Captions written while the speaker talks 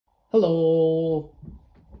Hello!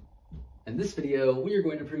 In this video, we are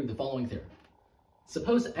going to prove the following theorem.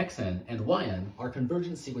 Suppose xn and yn are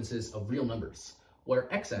convergent sequences of real numbers, where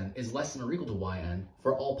xn is less than or equal to yn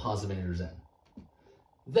for all positive integers n.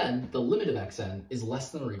 Then, the limit of xn is less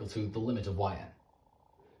than or equal to the limit of yn.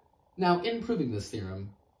 Now, in proving this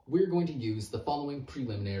theorem, we're going to use the following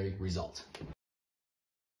preliminary result.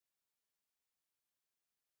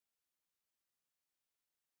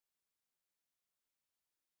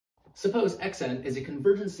 Suppose xn is a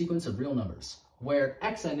convergent sequence of real numbers, where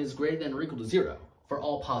xn is greater than or equal to 0 for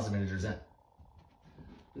all positive integers n.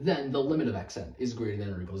 Then the limit of xn is greater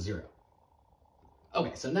than or equal to 0.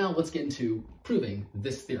 Okay, so now let's get into proving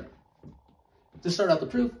this theorem. To start out the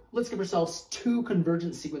proof, let's give ourselves two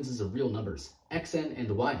convergent sequences of real numbers, xn and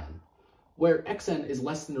yn, where xn is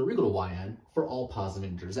less than or equal to yn for all positive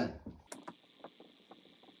integers n.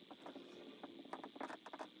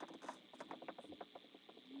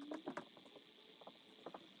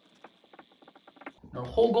 Our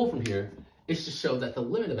whole goal from here is to show that the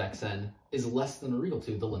limit of xn is less than or equal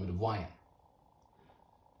to the limit of yn.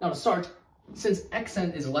 Now to start, since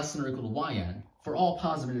xn is less than or equal to yn for all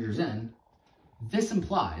positive integers n, this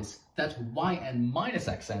implies that yn minus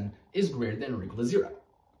xn is greater than or equal to 0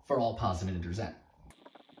 for all positive integers n.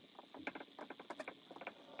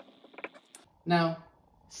 Now,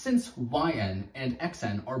 since yn and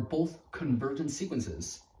xn are both convergent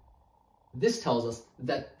sequences, this tells us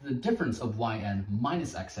that the difference of yn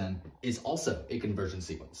minus xn is also a convergent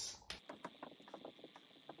sequence.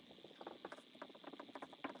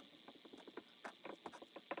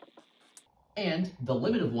 And the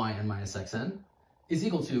limit of yn minus xn is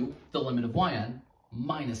equal to the limit of yn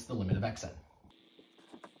minus the limit of xn.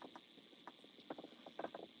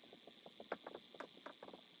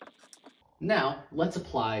 Now, let's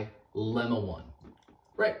apply lemma 1.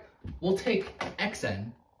 Right, we'll take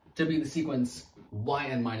xn to be the sequence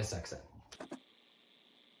yn minus xn.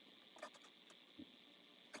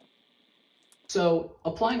 So,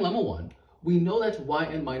 applying lemma 1, we know that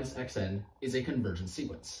yn minus xn is a convergent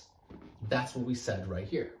sequence. That's what we said right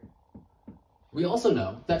here. We also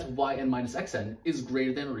know that yn minus xn is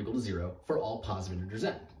greater than or equal to 0 for all positive integers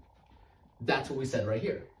n. That's what we said right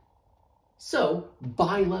here. So,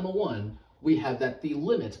 by lemma 1, we have that the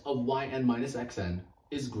limit of yn minus xn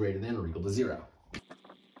is greater than or equal to 0.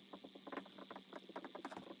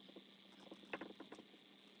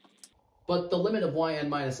 But the limit of yn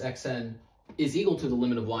minus xn is equal to the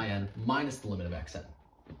limit of yn minus the limit of xn.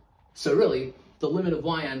 So really, the limit of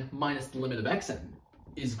yn minus the limit of xn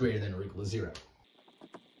is greater than or equal to 0.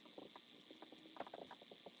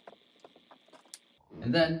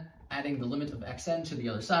 And then, adding the limit of xn to the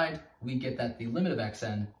other side, we get that the limit of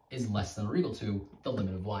xn is less than or equal to the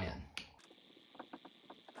limit of yn.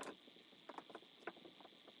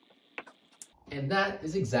 And that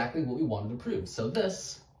is exactly what we wanted to prove. So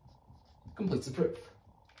this completes the proof.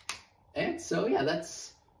 And so yeah,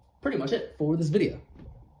 that's pretty much it for this video.